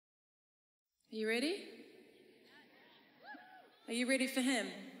Are you ready? Are you ready for him?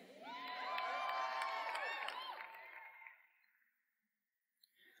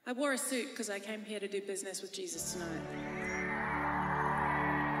 I wore a suit because I came here to do business with Jesus tonight.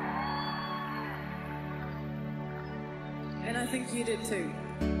 And I think you did too.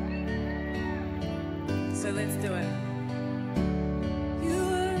 So let's do it.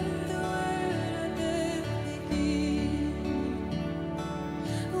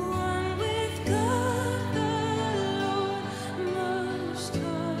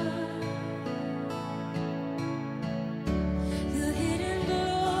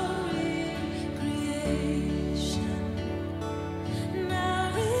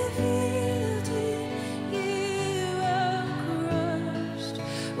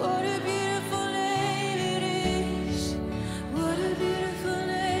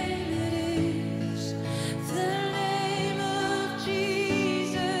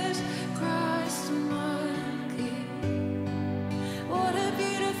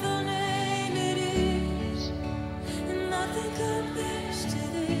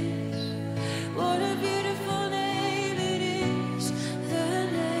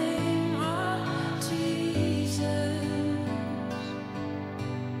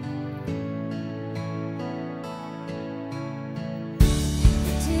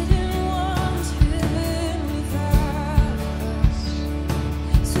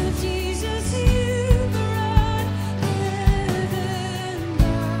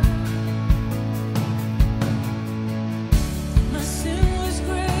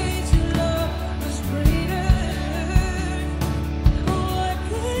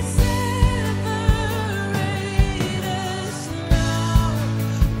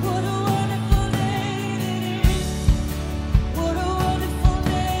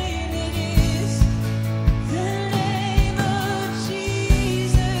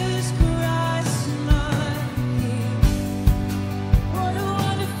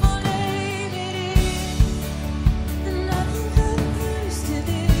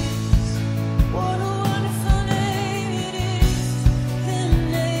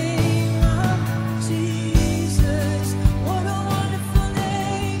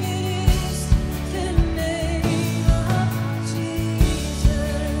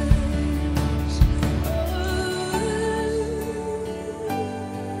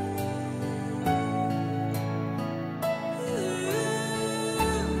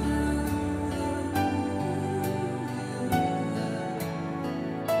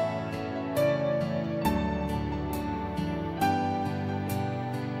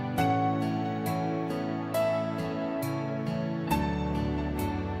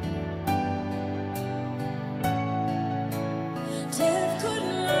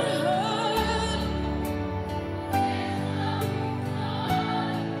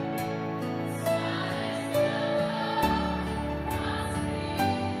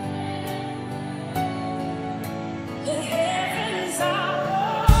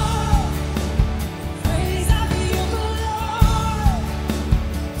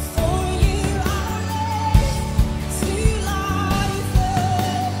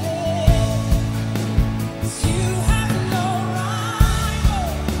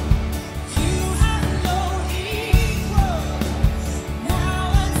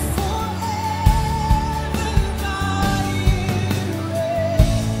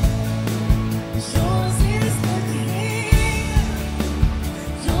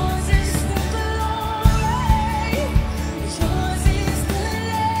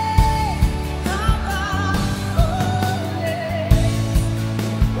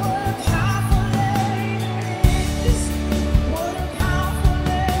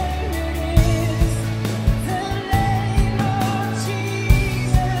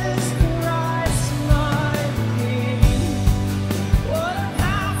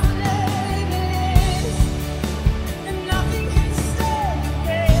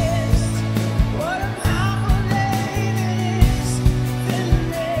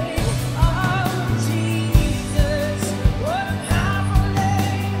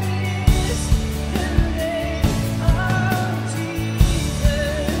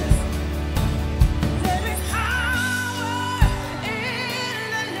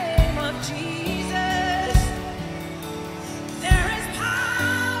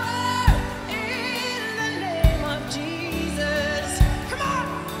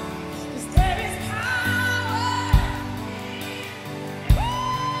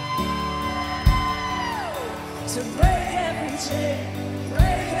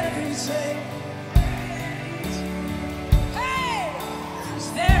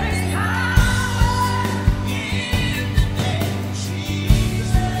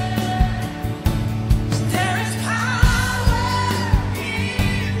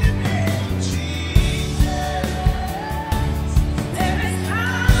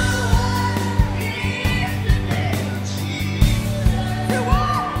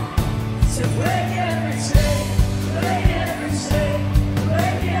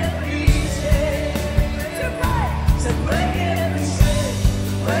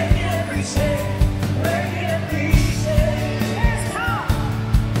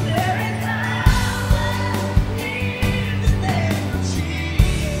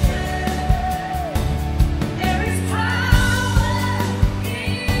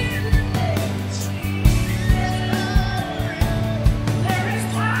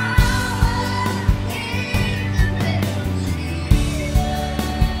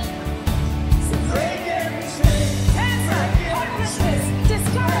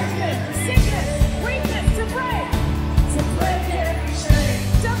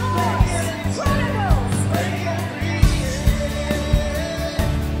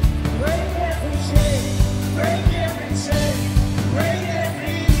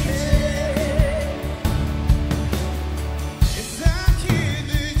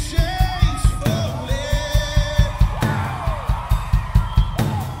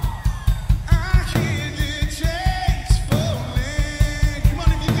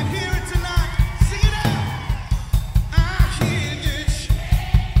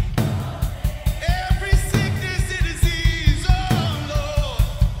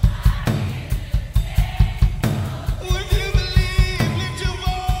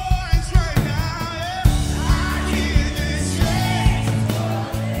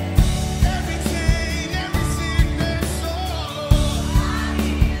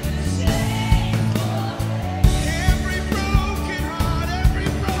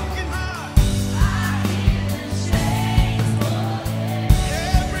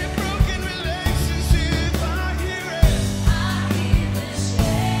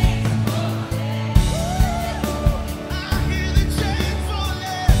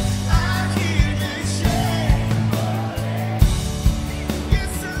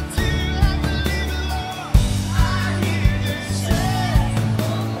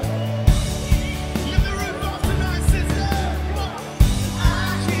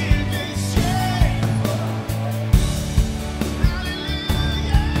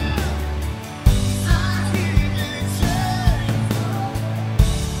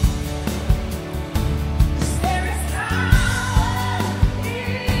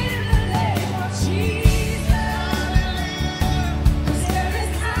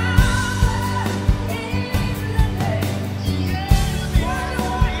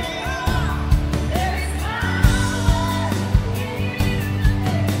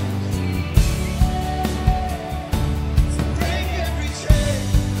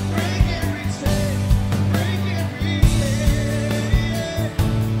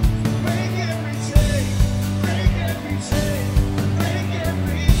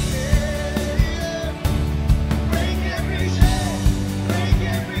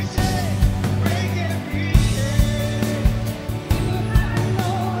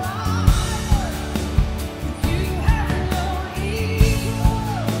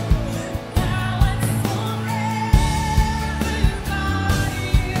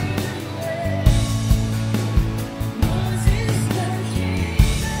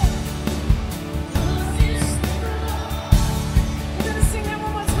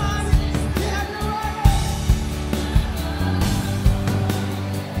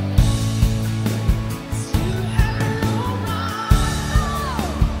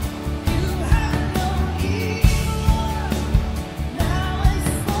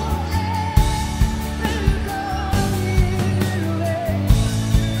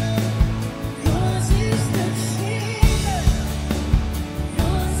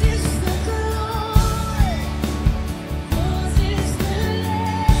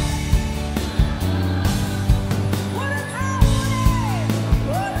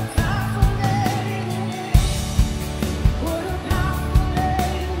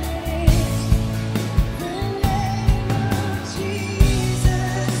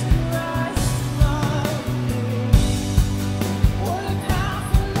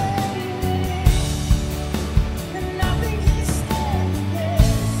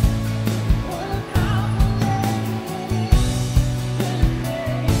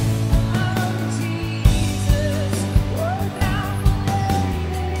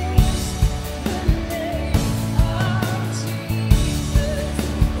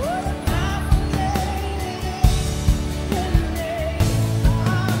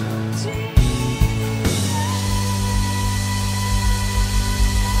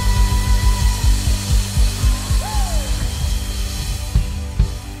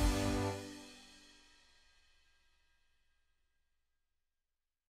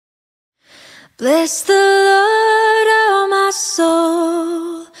 Bless the Lord, oh my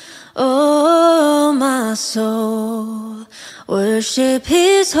soul, oh my soul. Worship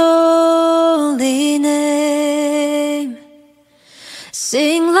His holy name.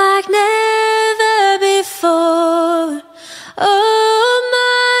 Sing like never before, oh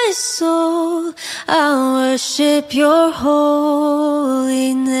my soul. I worship your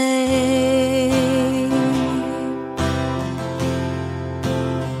holy name.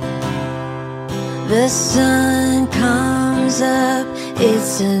 The sun comes up,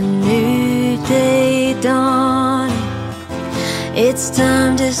 it's a new day dawning. It's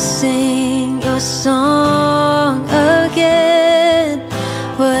time to sing your song again.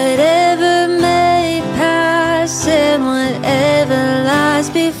 Whatever may pass and whatever lies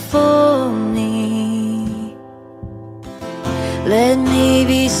before me, let me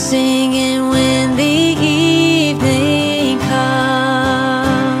be singing when the evening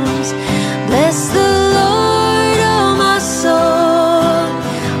comes. Bless the Lord, oh my soul,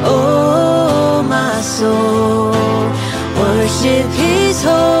 oh my soul. Worship His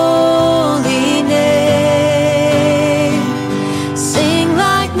holy name. Sing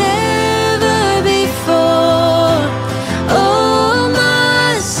like never before, oh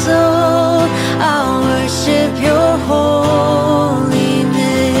my soul. I'll worship your holy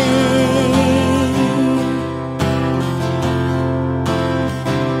name.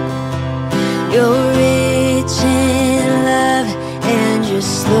 You're rich in love and you're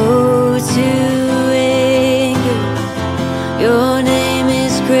slow to anger. Your name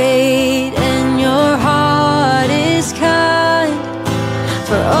is great and your heart is kind.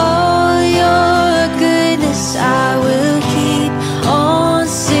 For all your goodness I will keep on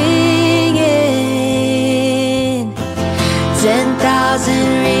singing.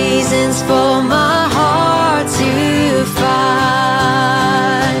 10,000 reasons for my heart to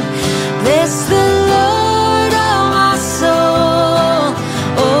find. Bless the Lord, oh my soul,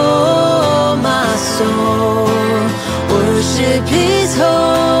 oh my soul. Worship His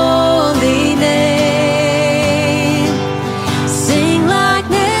holy name. Sing like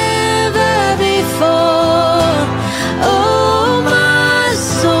never before, oh my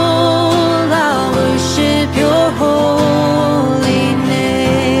soul. I'll worship your holy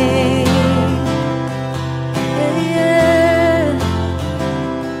name. Yeah.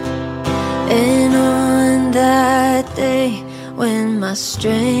 And on that day when my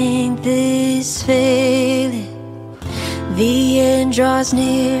strength is failing, the end draws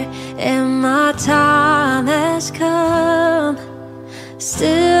near and my time has come,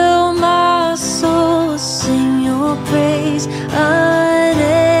 still my soul will sing your praise unending.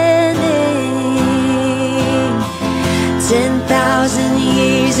 10,000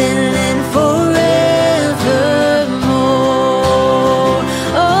 years and then forevermore.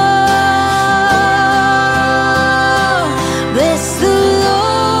 Oh, bless the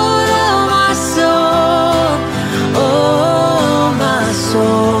Lord, oh my soul, oh my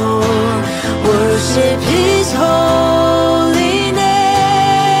soul. Worship His holy name.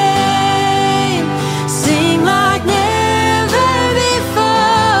 Sing like never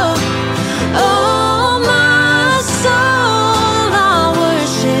before, oh my soul. I'll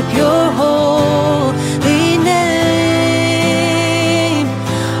worship your holy name.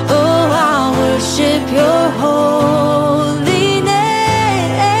 Oh, I'll worship your holy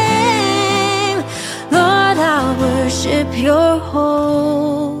name. Lord, I'll worship your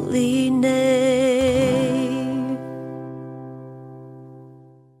holy name.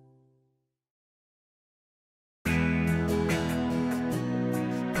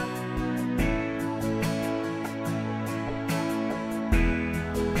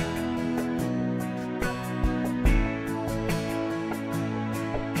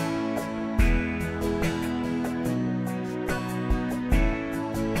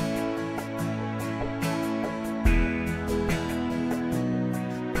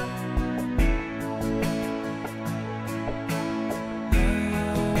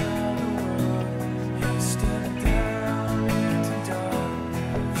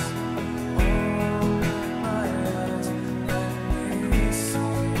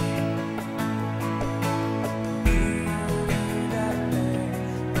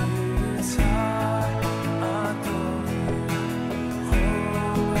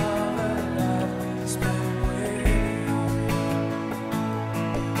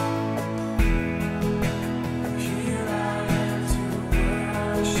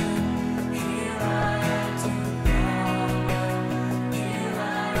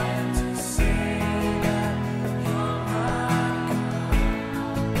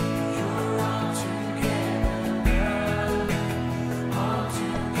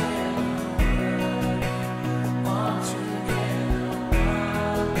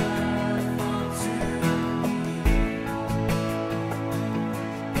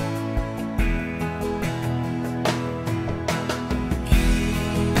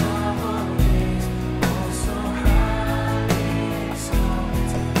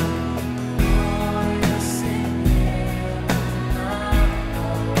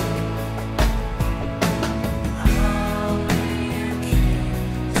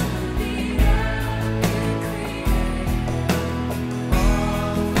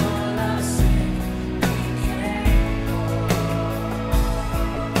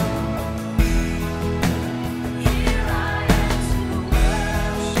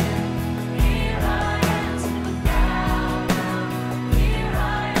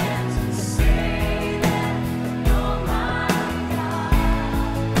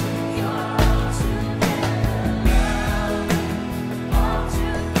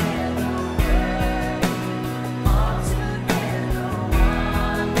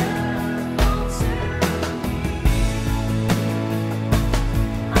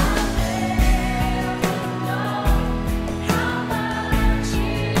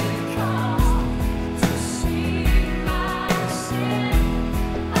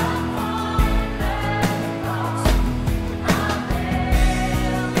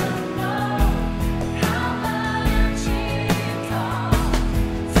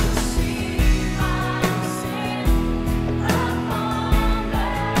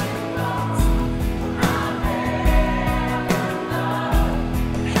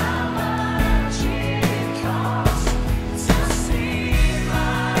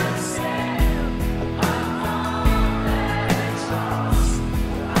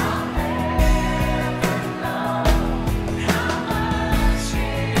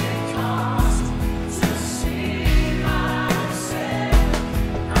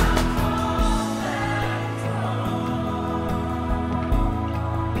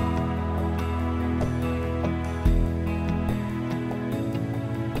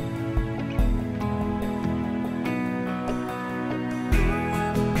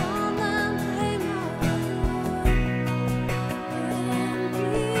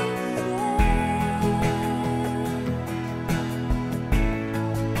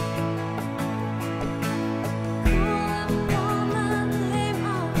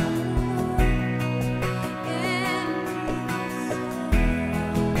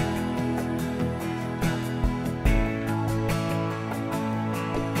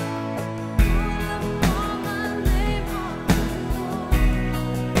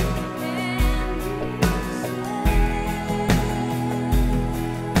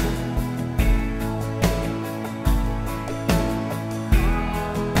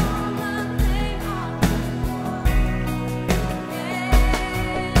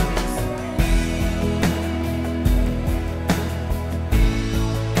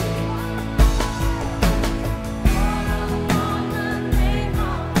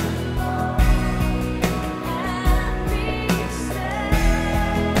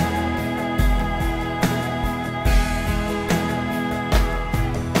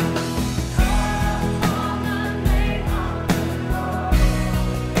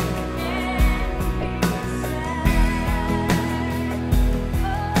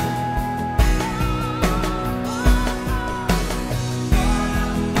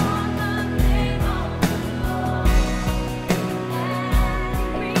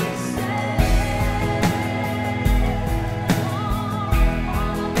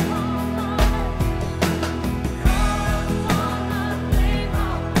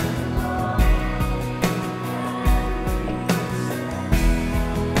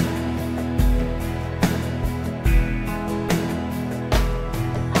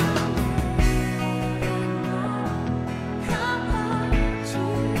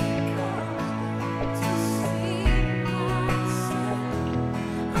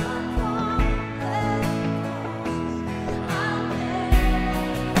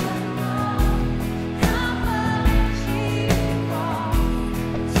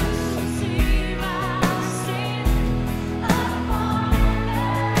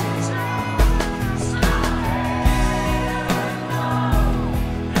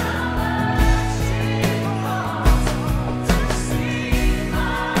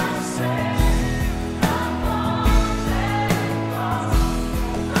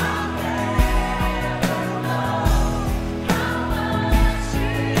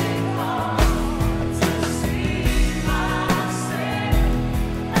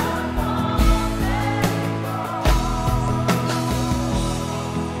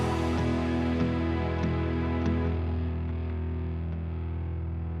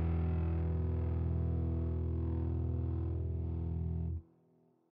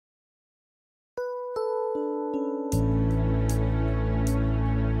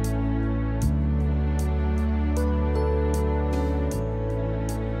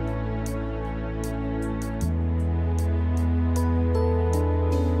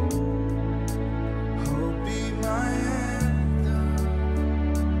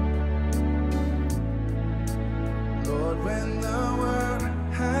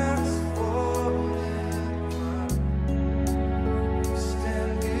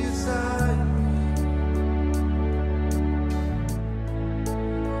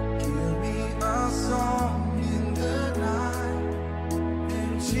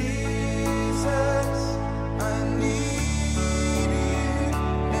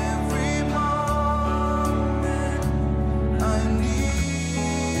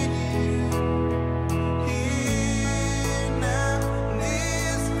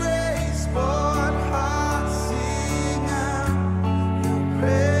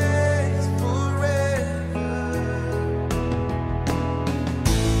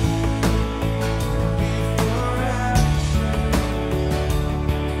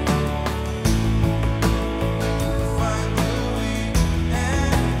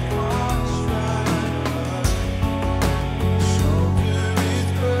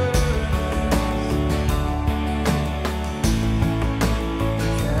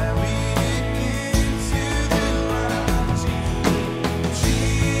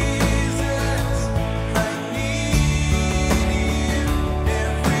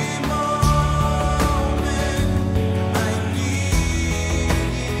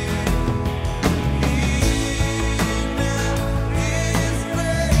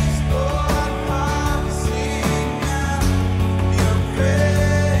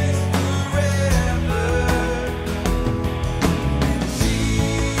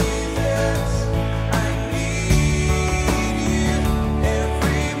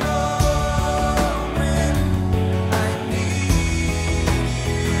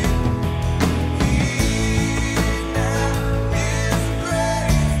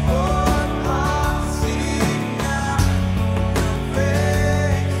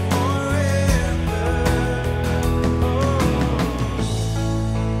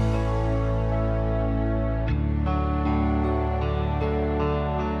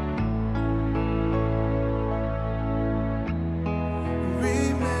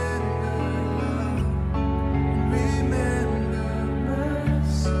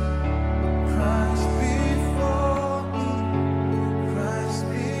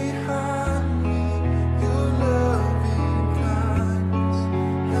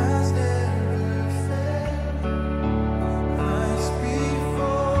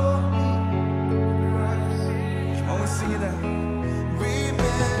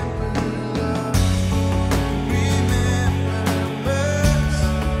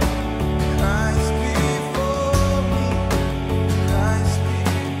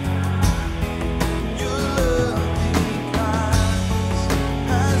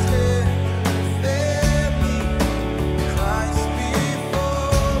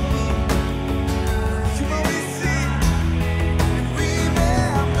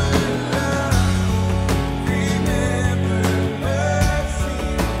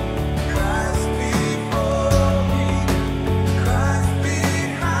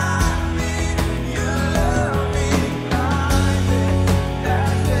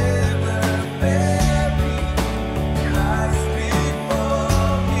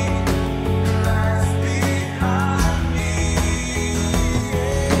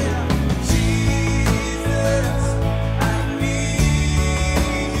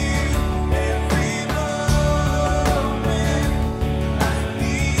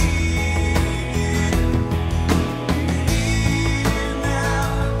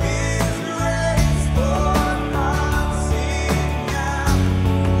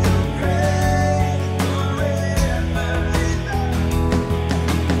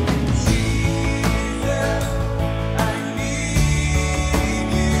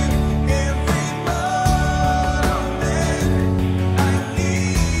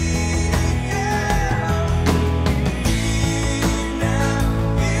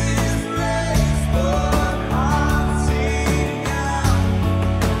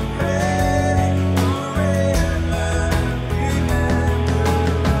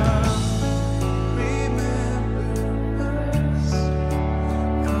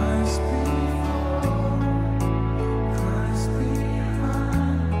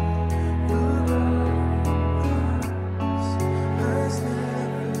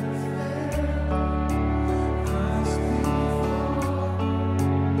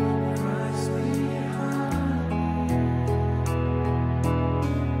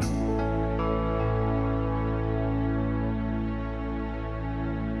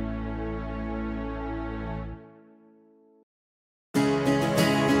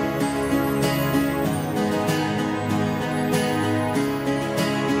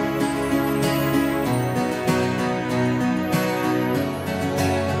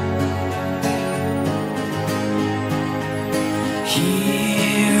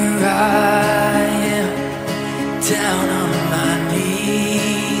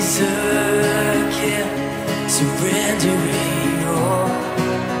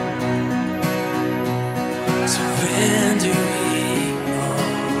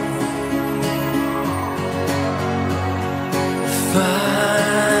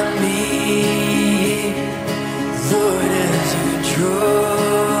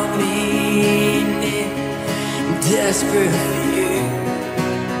 desperate for you,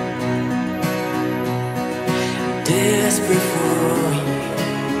 desperate for you.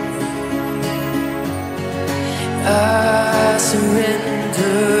 I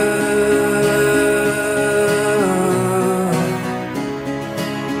surrender.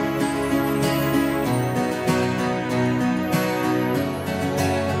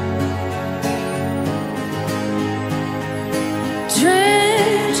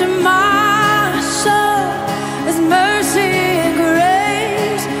 Drench my soul with mercy and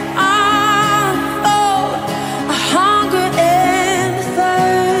grace. Unfold a hunger and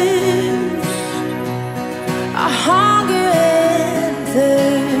thirst. A hunger and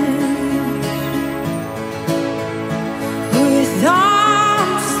thirst. With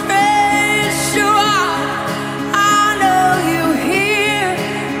arms stretched wide, I know you hear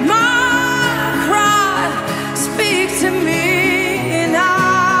my cry. Speak to me.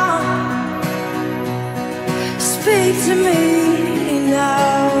 Speak to me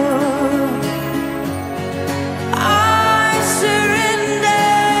now. I surrender.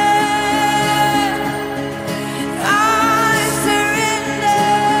 I surrender.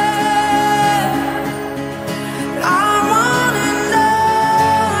 I wanna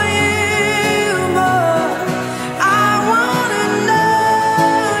know you more. I wanna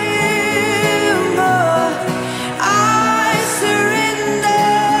know you more. I surrender.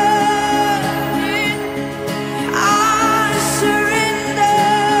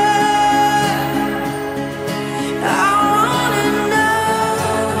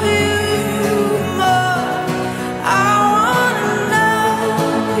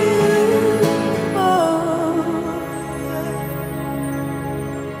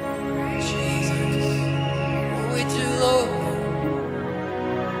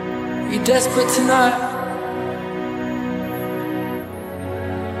 Desperate tonight.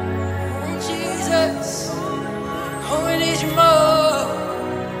 Oh, Jesus, oh, we need you more.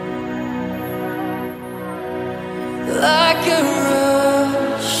 Like a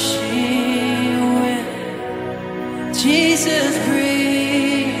rushing wind, Jesus,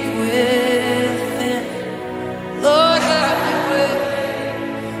 breathe within. Lord, have your way.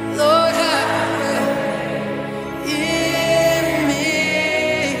 Lord, have your way in me.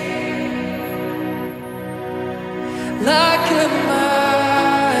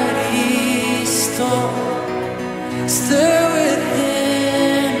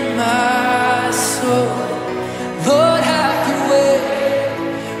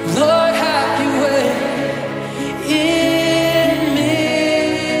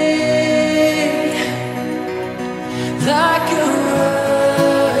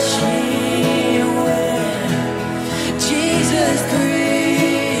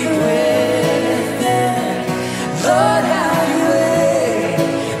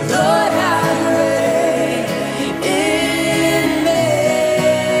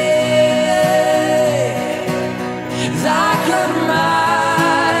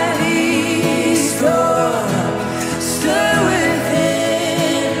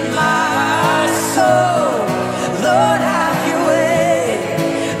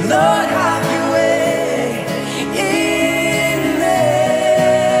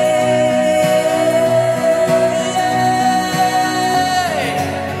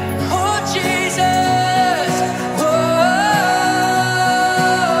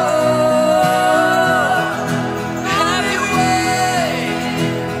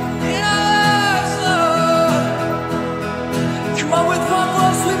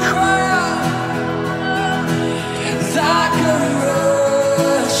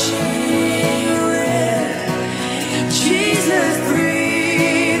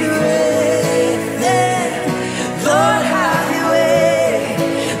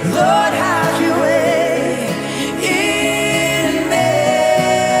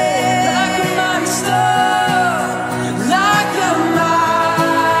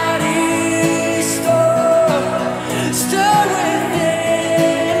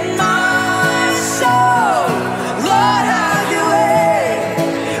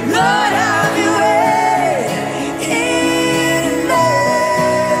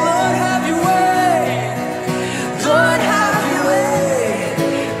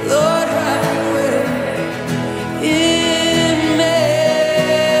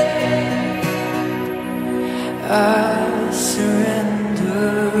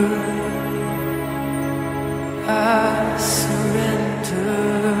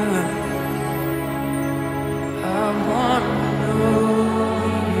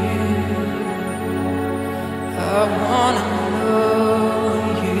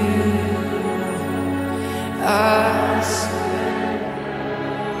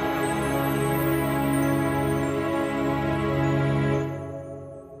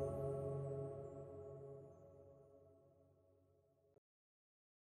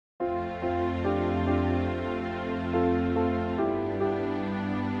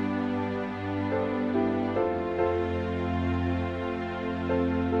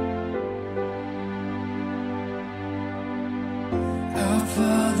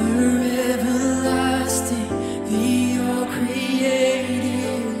 Father everlasting, the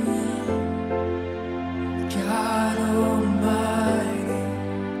all-creating one, God Almighty.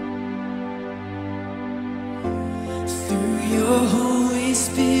 Through your Holy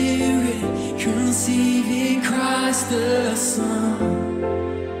Spirit, conceiving Christ the Son,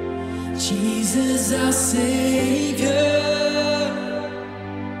 Jesus our Savior.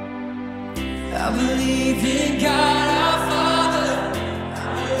 I believe in God our Father, I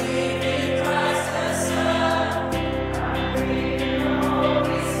believe in Christ the Son, I believe in the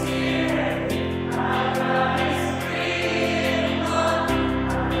Holy Spirit, our God is three in one.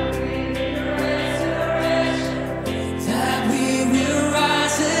 I believe in the resurrection, that we will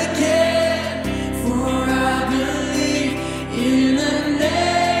rise again, for I believe in the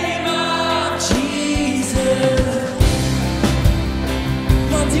name of Jesus.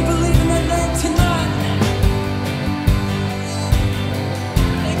 Lord, do you believe in that name tonight?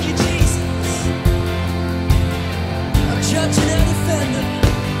 Thank you, Jesus. Our judge and our defender.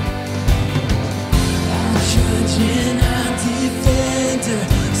 Our judge and our defender,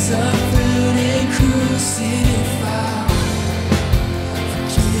 suffered and crucified.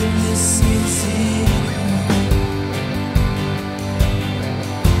 Forgiveness is in you.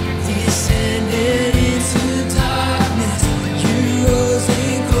 Descended into darkness, you rose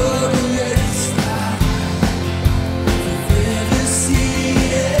in glorious light. Forever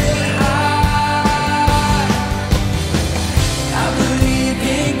seated high. I believe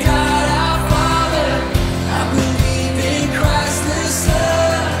in God our Father, I believe in Christ the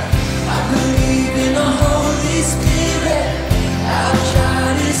Son, I believe in the Holy Spirit, our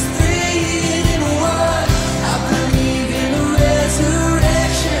God is three in one. I believe in the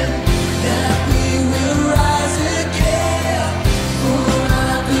resurrection, that we will rise again, for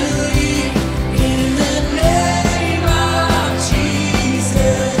I believe in the name of Jesus.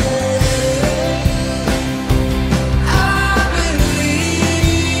 I believe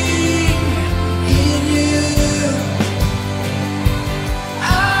in you.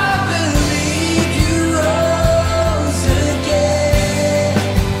 I believe you rose again.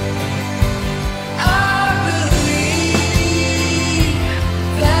 I believe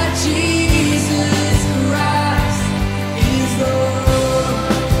that Jesus Christ is Lord.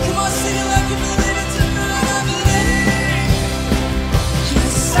 Come on, sing it like you believe it tonight. I believe.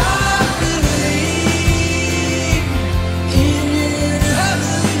 Yes, I believe in you. I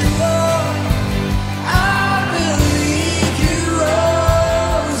believe, Lord. I believe you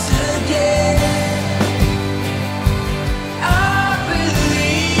rose again. I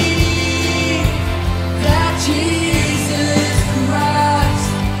believe that Jesus Christ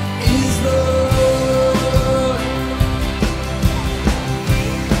is Lord.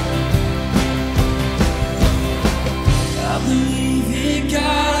 I believe in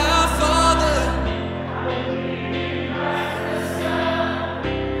God our Father,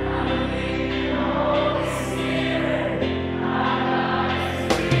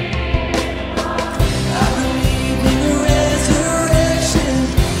 I believe in the resurrection,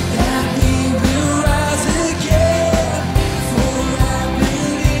 that we will rise again, for I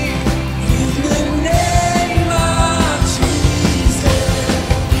believe in the name of Jesus.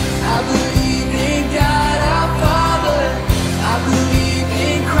 I believe in God our Father, I believe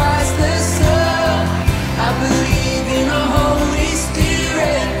in Christ the Son, I believe in the Holy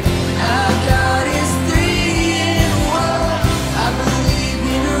Spirit, our God is three in one. I believe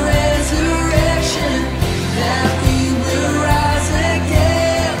in the resurrection, that we will rise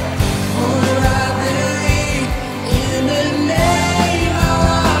again, for I believe in the name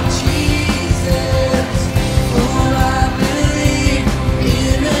of Jesus. For I believe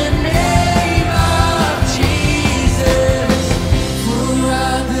in the name of Jesus. For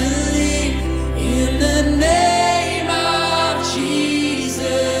I believe in the name of Jesus.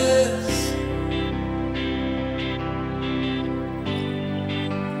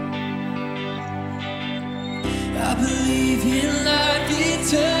 I believe in life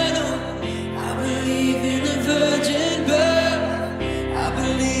eternal. I believe in the virgin birth. I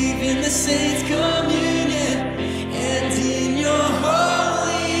believe in the saints' communion and in your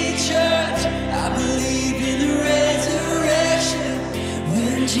holy church. I believe in the resurrection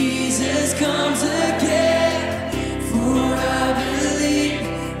when Jesus comes again. For I believe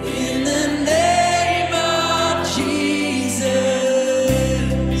in the name of Jesus.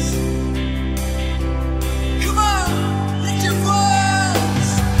 Come on, lift your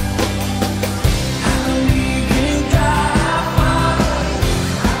voice. I believe in God our Father,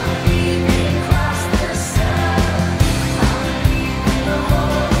 I believe in Christ the Son, I believe in the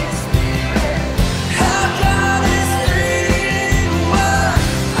Holy Spirit, our God is three in one.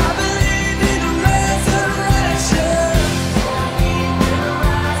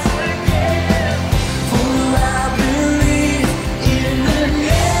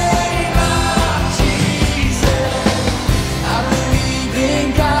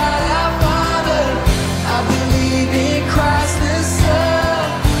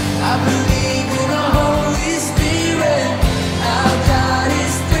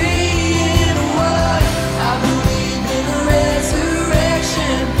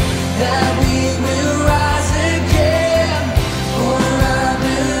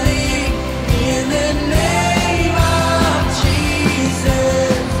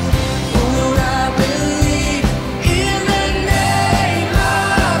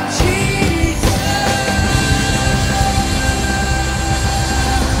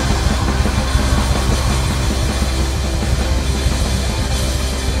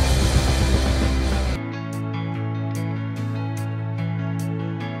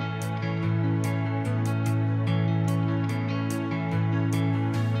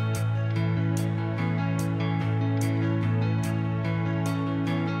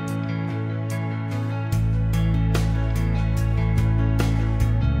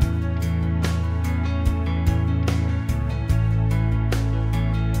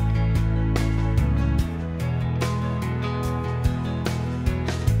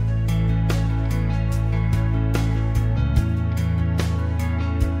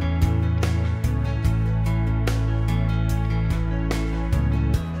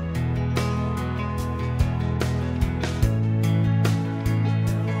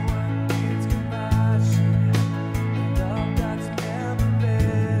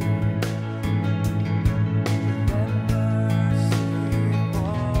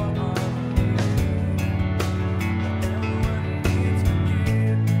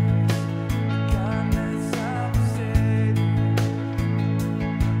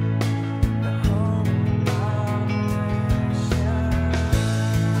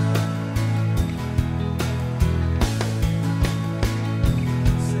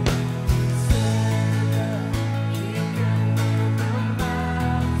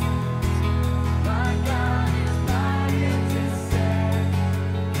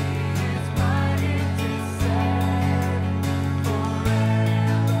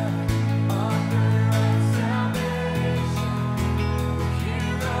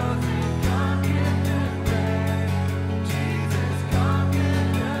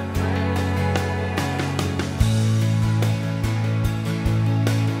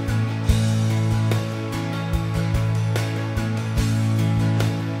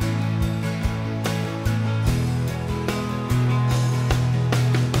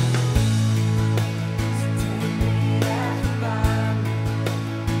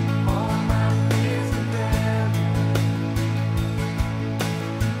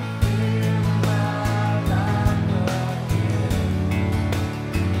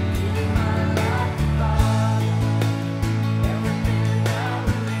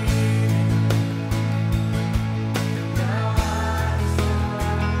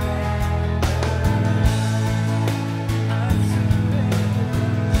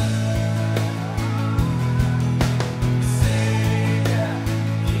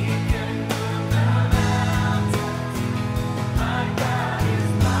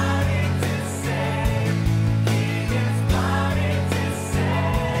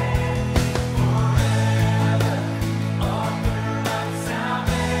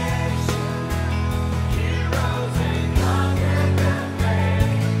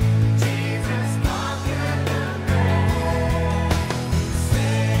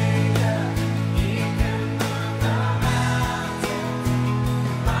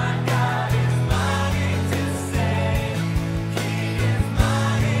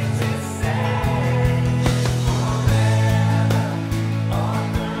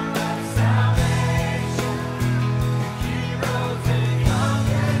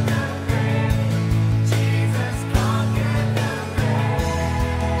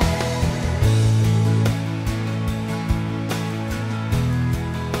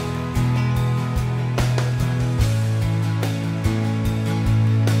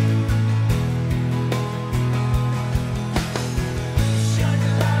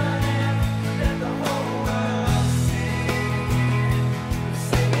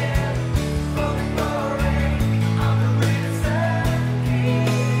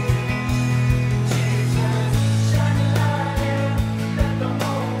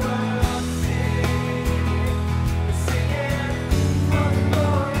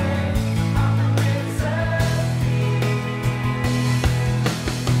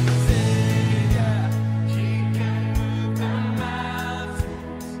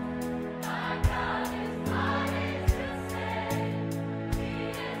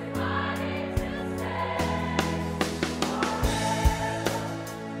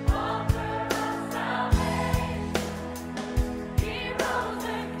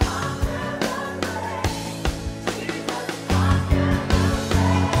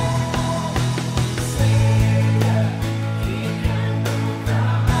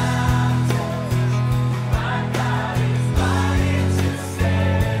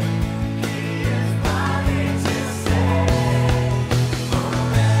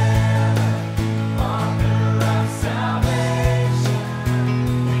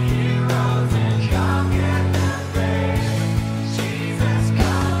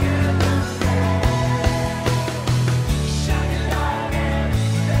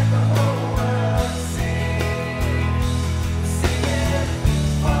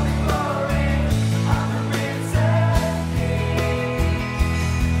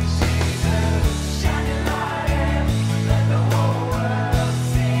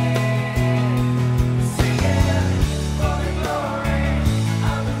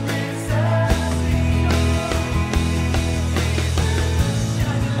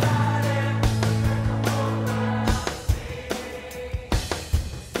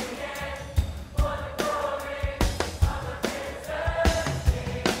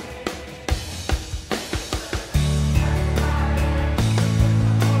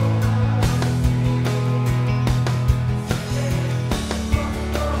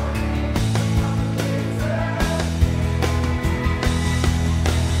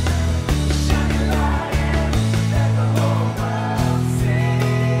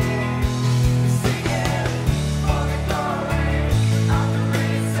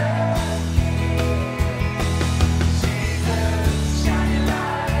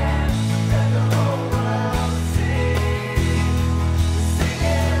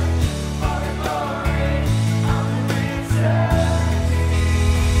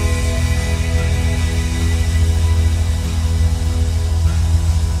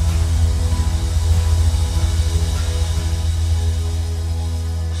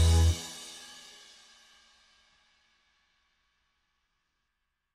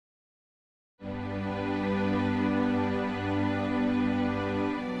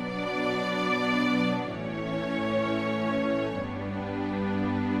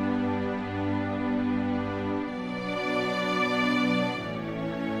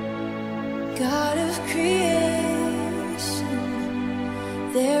 of creation,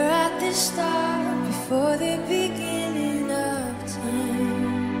 there at the start, before the beginning of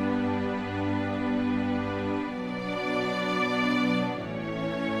time.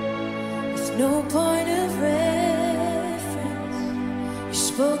 With no point of reference, you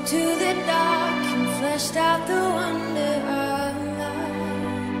spoke to the dark and fleshed out the wonder of life.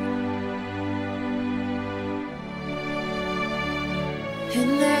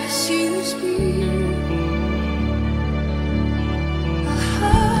 And as you speak,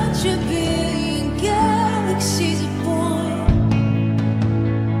 100 billion galaxies are born.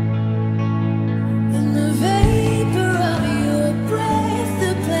 In the vapor of your breath,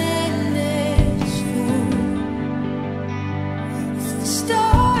 the planets form. If the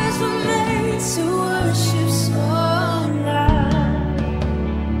stars were made to worship so loud,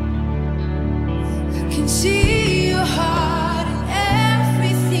 I can see your heart in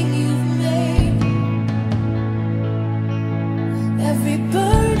everything you've made. Every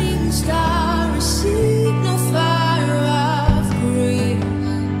burning star, a signal fire of grace.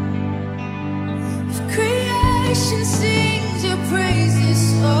 If creation sings your praises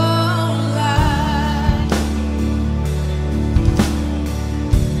so loud,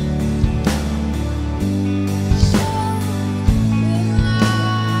 so loud.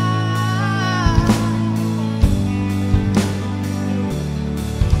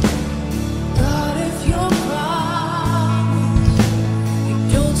 God, if you're promised, you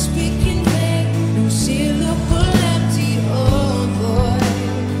don't speak in vain, no syllable empty or void.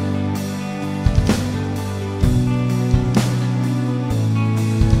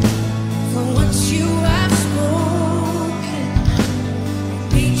 For once you have spoken,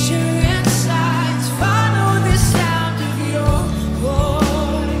 nature and science follow the sound of your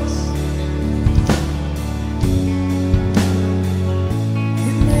voice.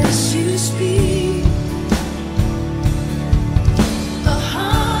 And as you speak,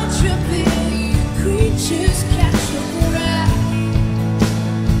 100 billion creatures catch your breath,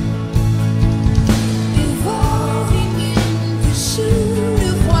 evolving in pursuit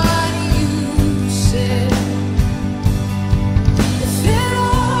of what you said. If it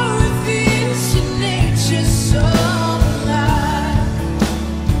all reveals your nature so alive,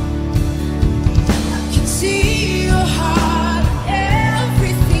 I can see your heart in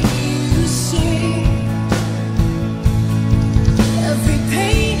everything you say. Every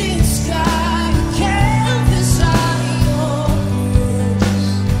painted sky, a canvas of your words.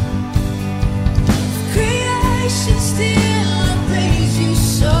 Creation still obeys you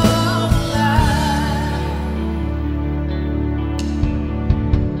so loud,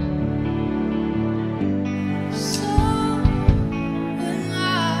 so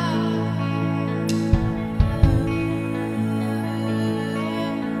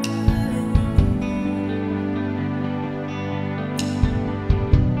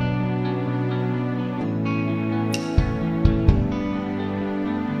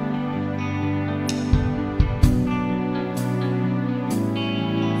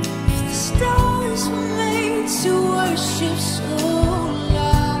If the stars were made to worship so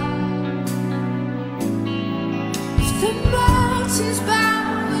loud, if the mountains bow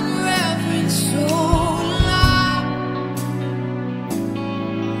in reverence so loud,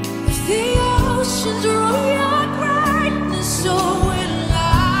 if the oceans roar your brightness so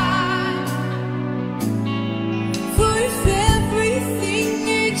loud, for if everything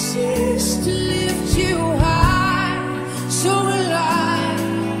exists to lift you high, so alive.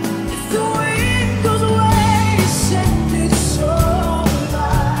 If the wind goes away, send it so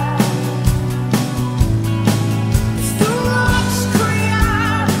alive. If the rocks cry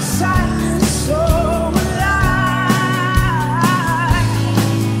out in silence, so alive.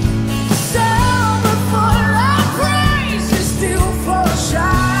 Sound before our praises still fall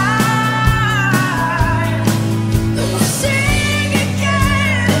shine. We'll sing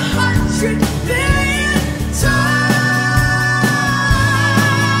again 100 billion times.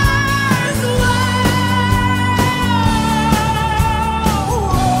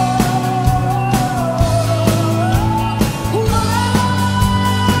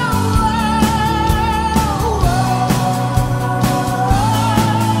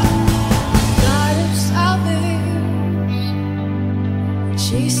 God of salvation,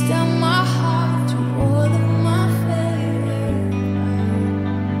 chase down my heart to all of my faith.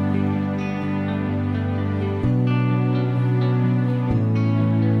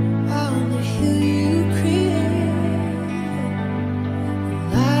 On the hill you created,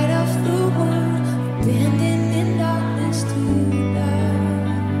 light of the world, abandoned in darkness to die.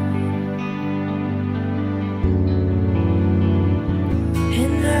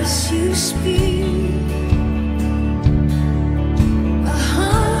 And as you speak,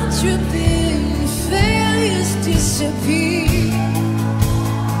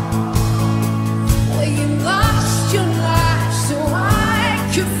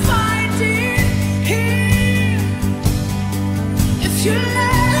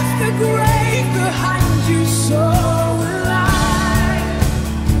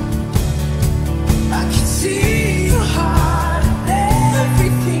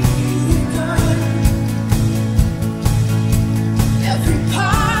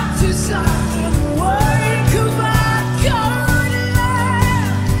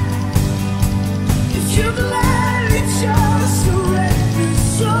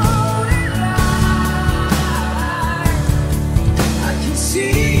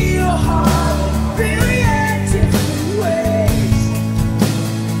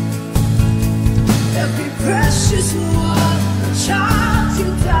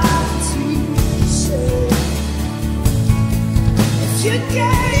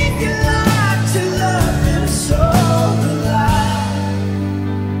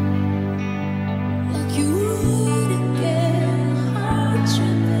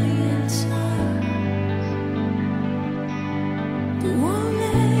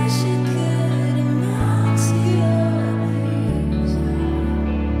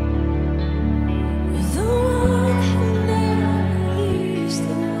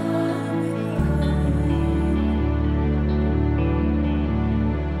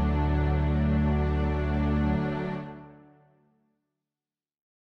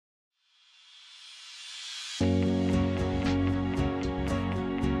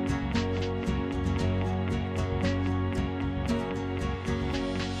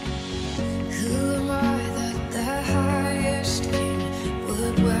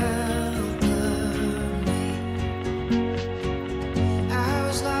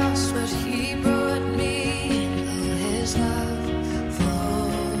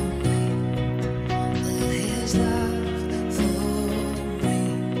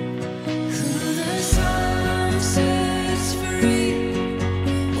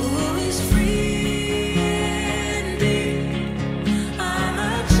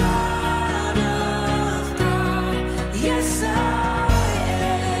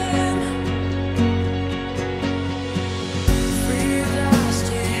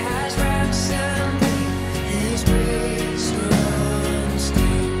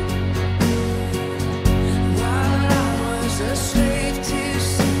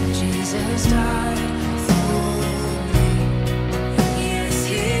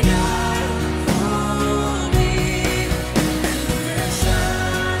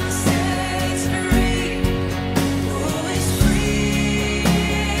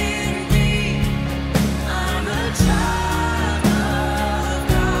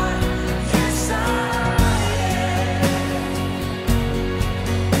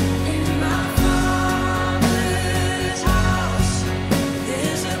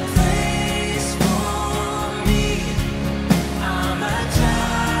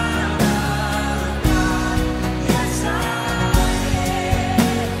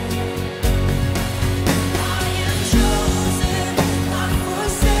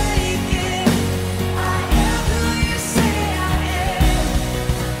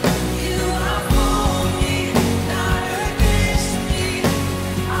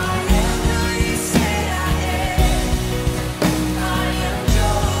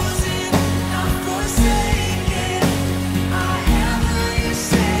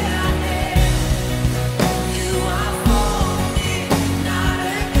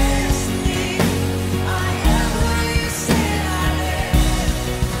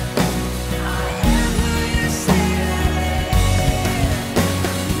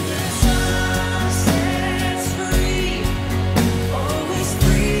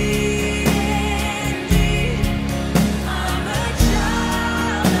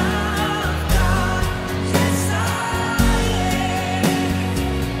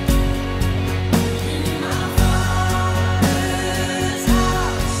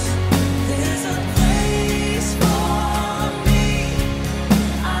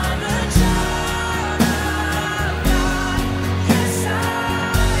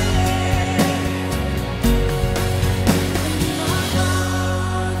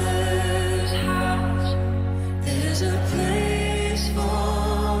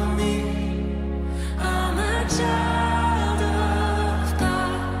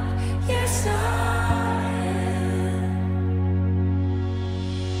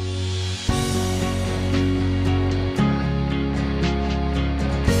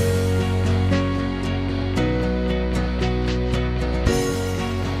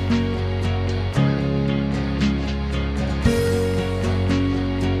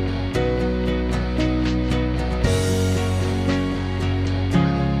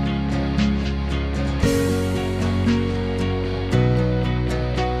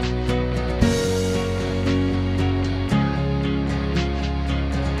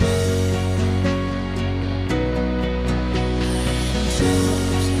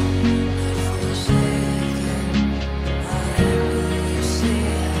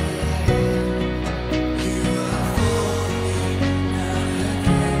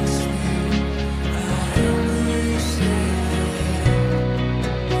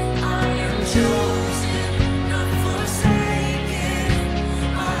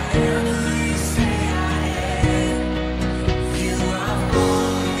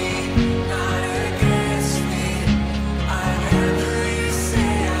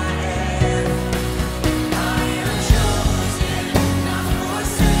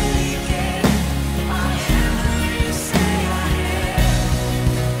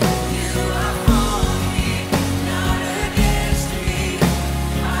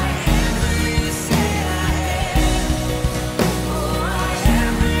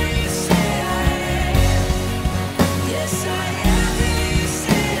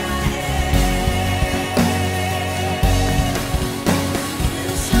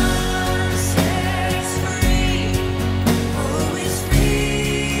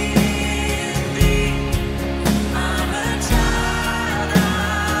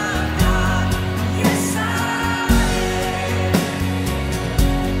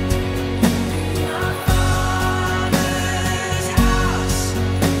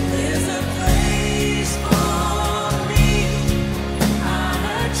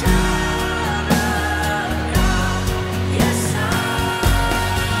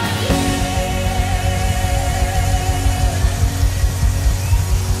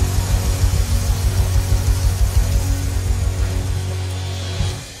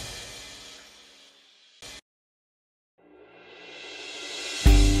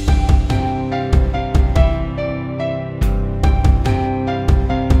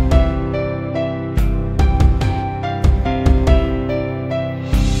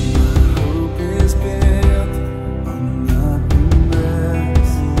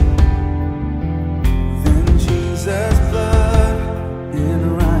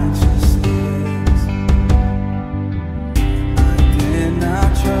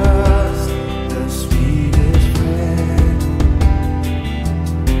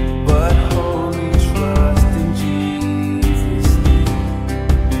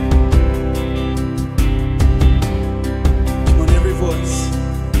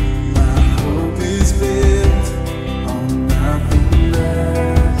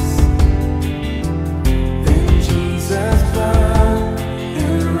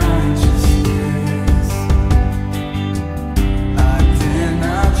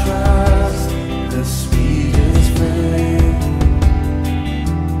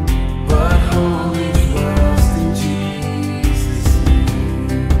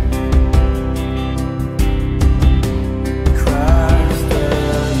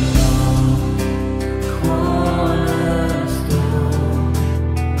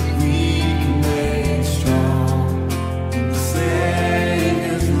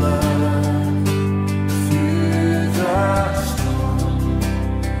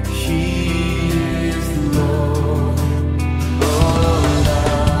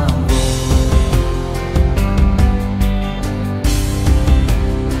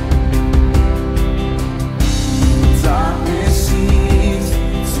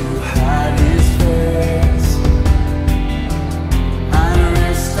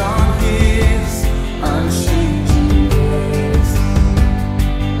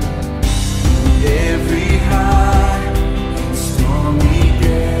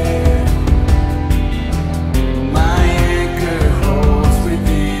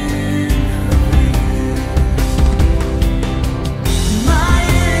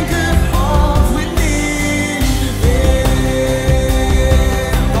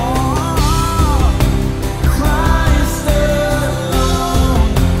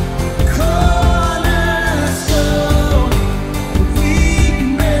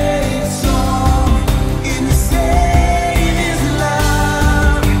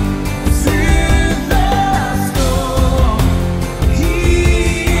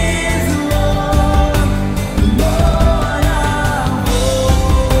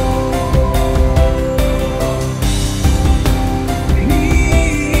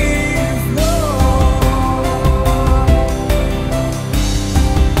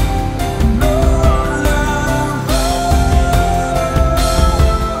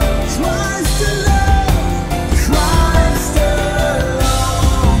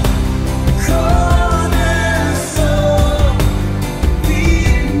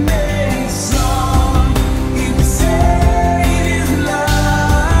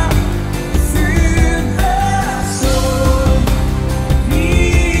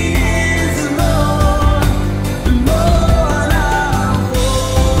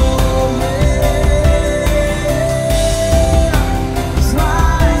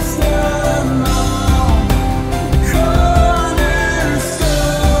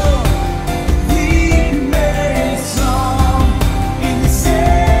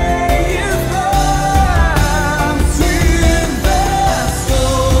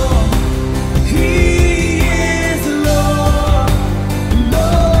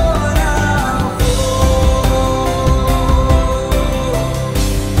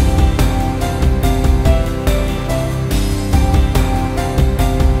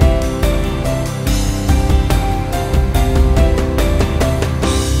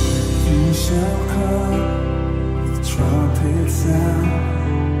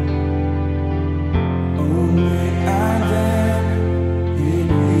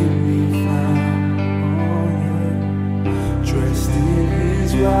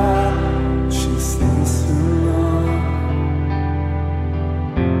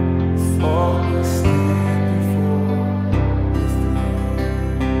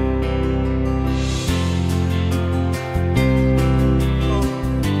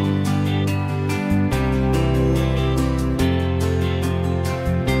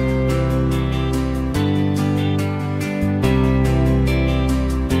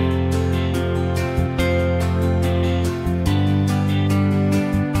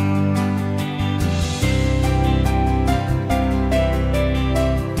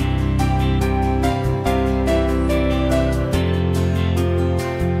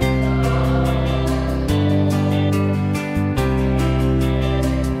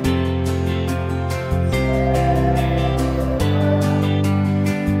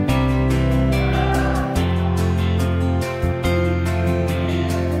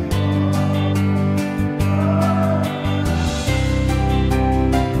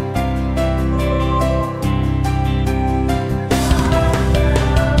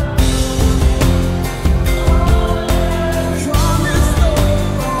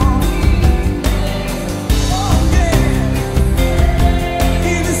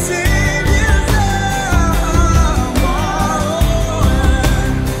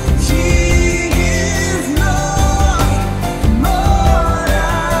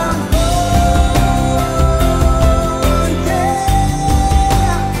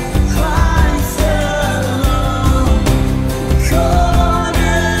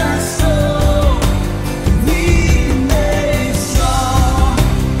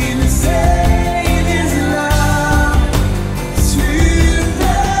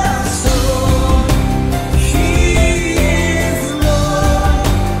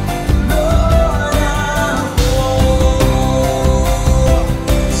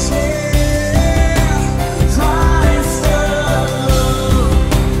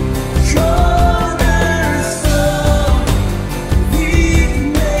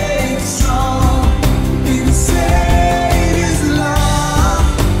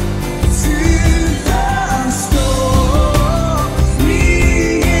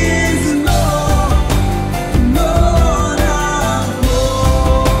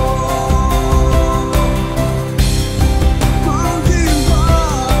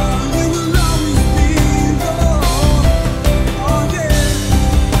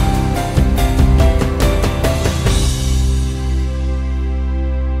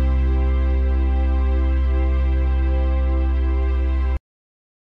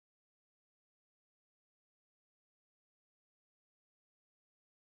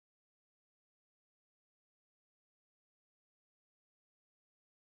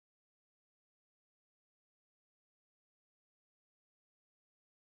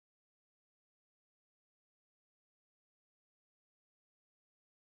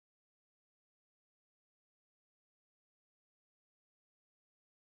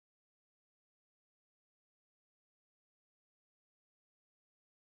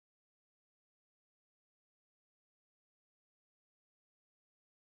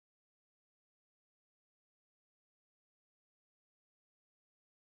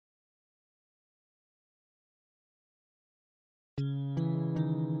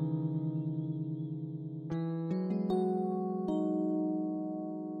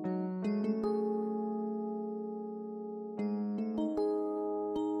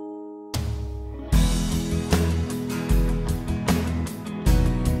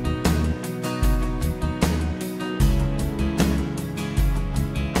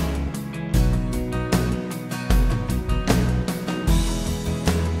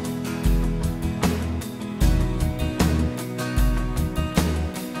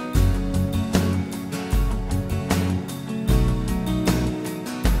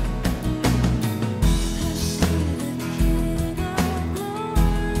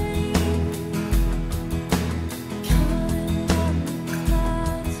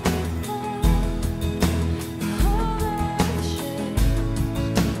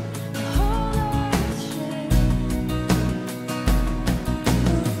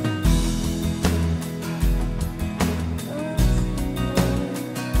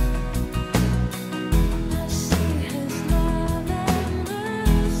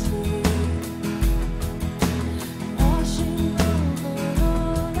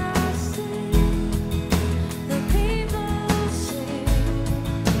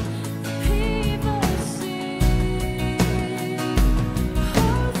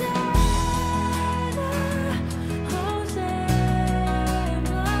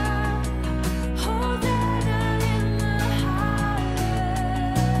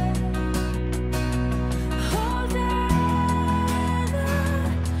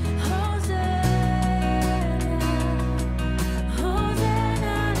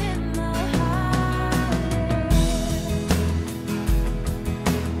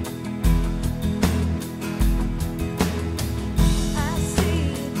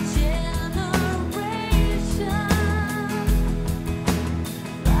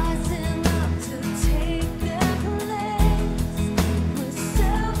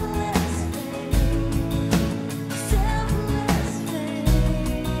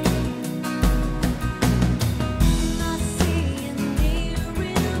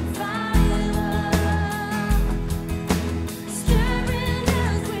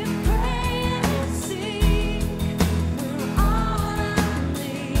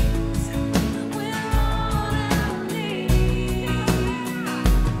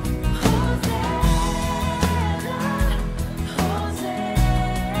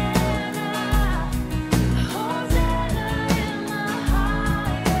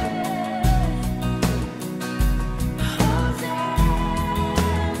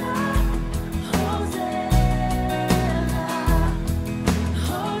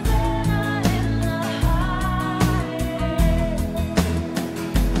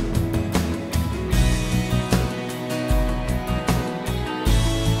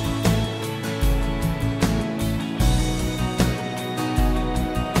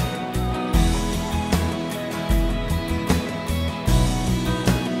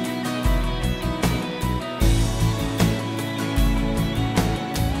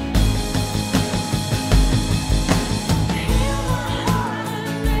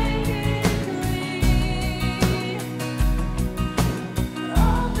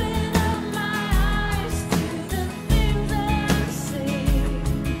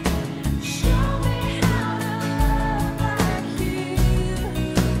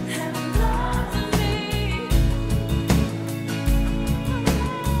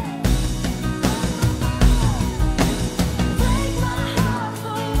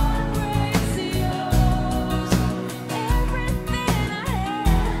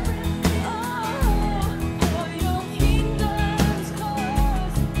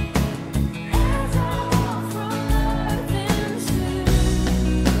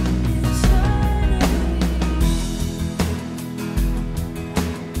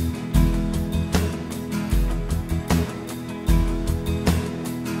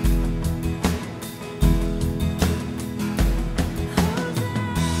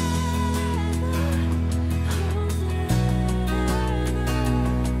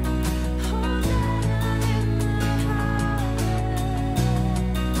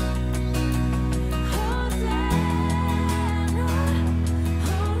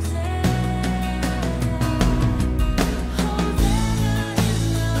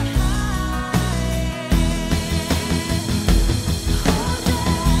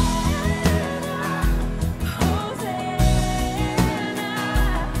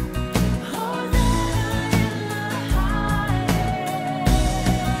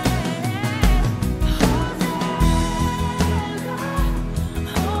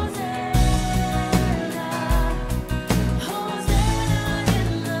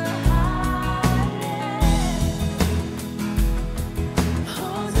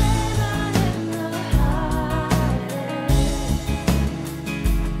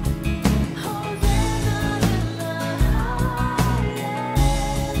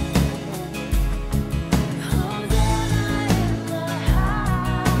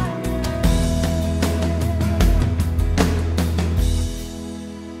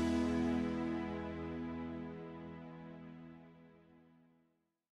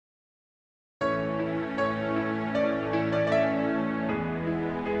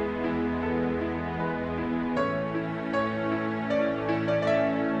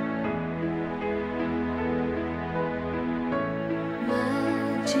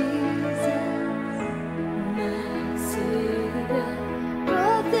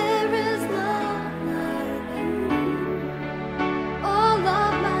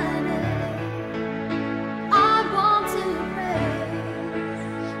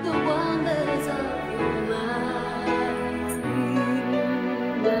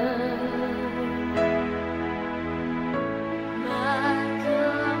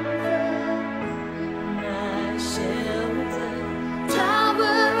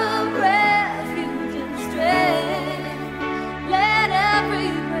 Tower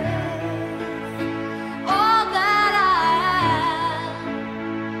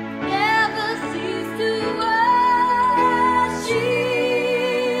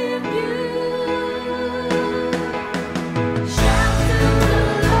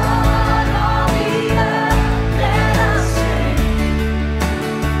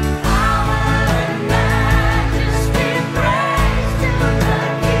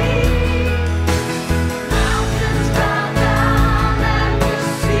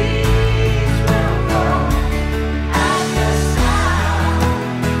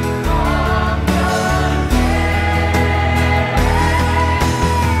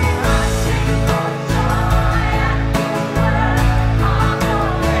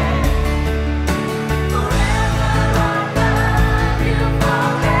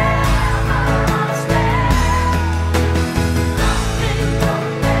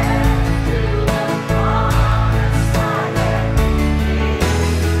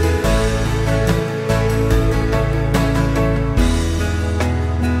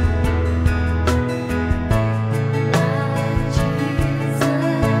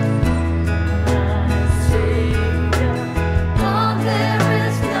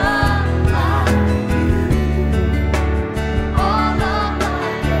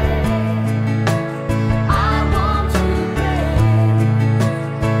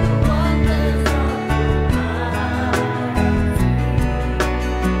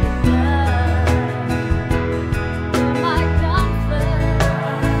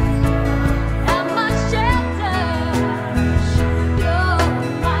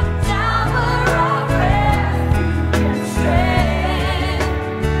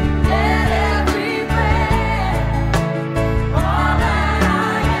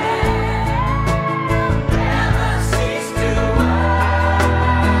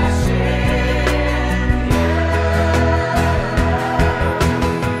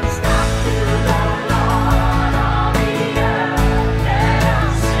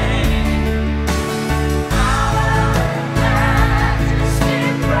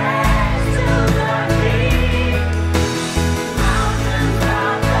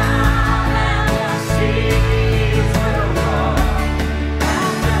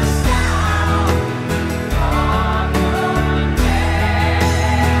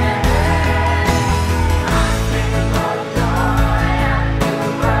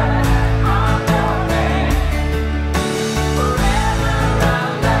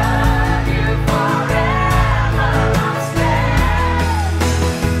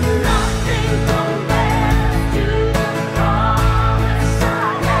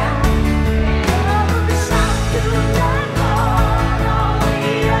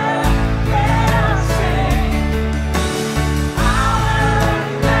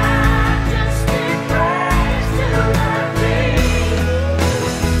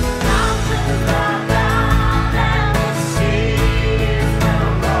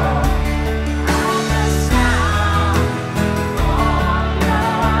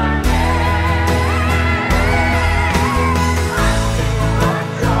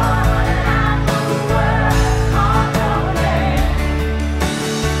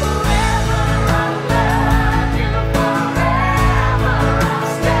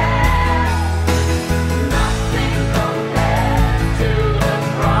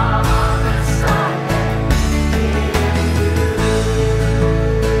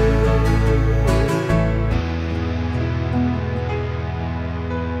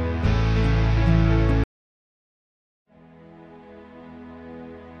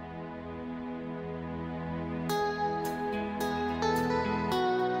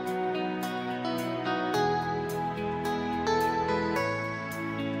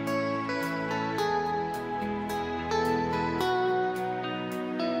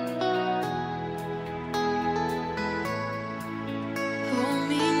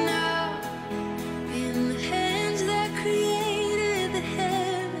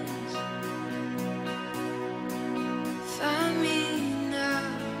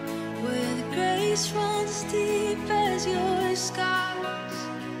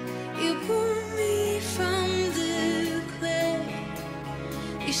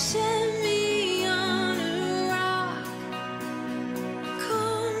You set me on a rock,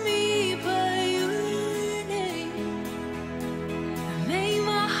 call me by your name, and made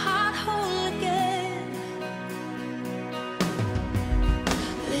my heart whole again.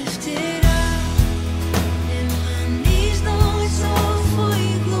 Lifted up, and my knees know it's all for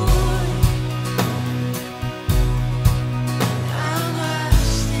your glory. I'm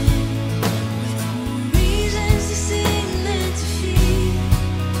lasting with more reasons to sing than to fear.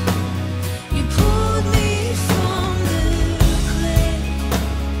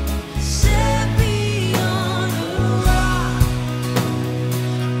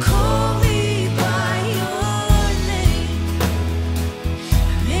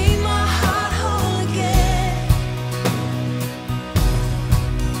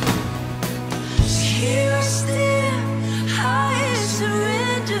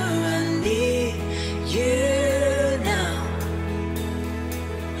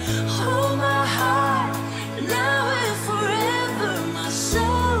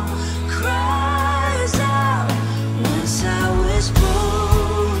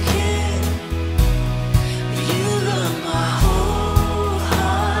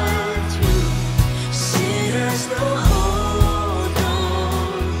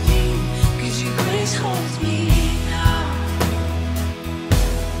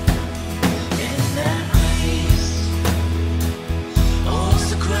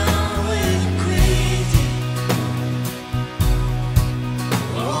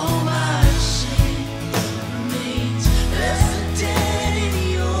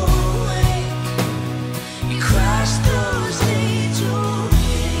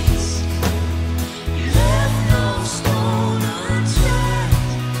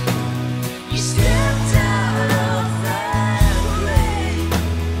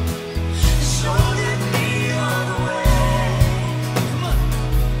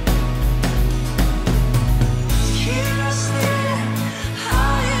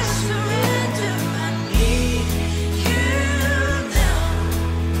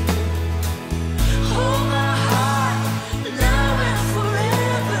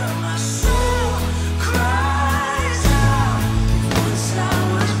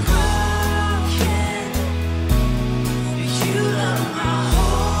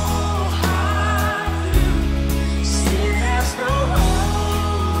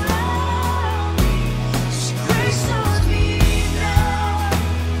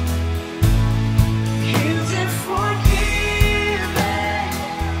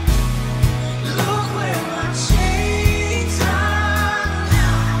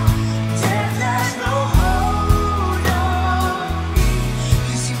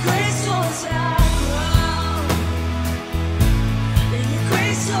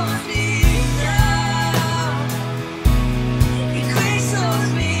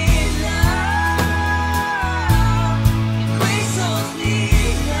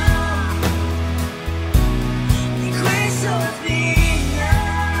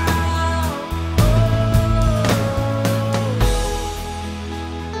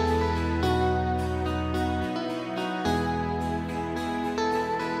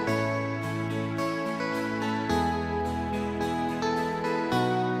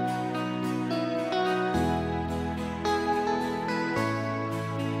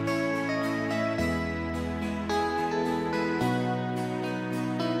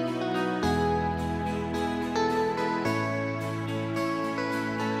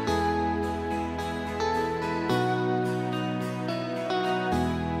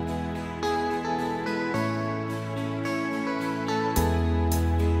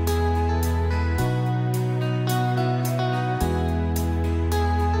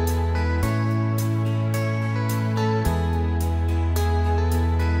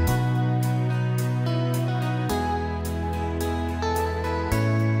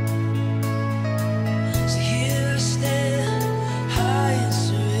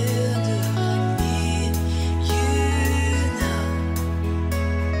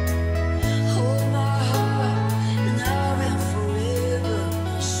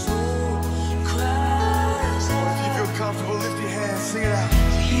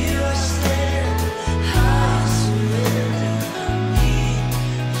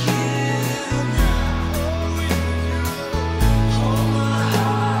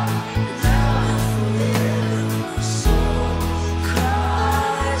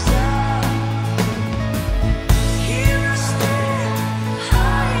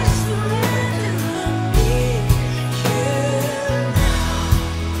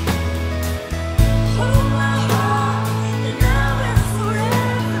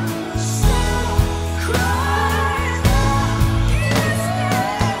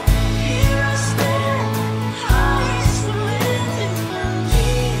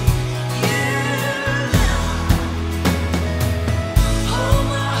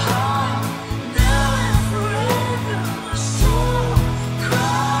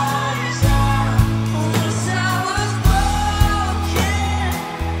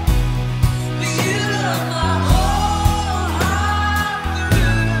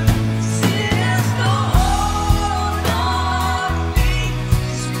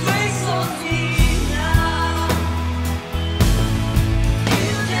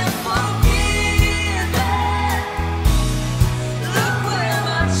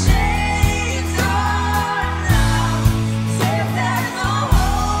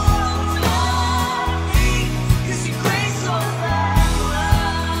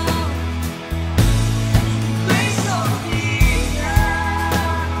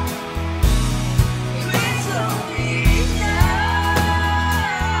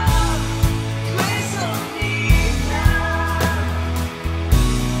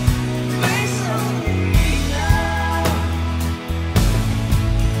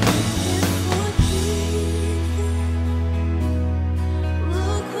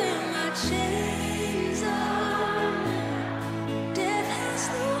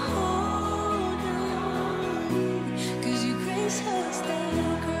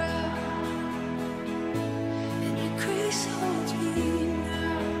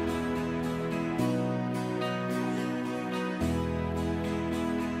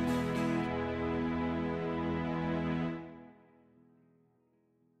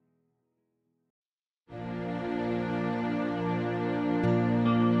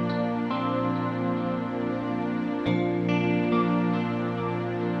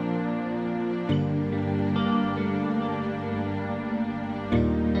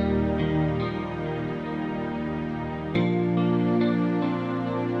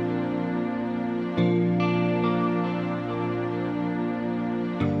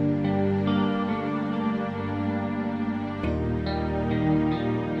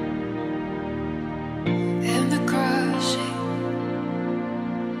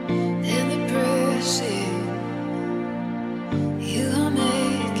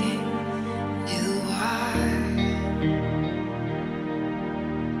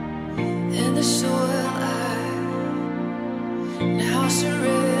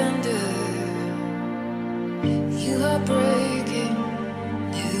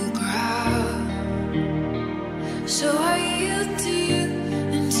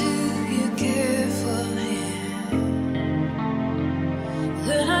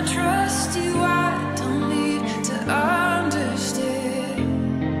 trust you.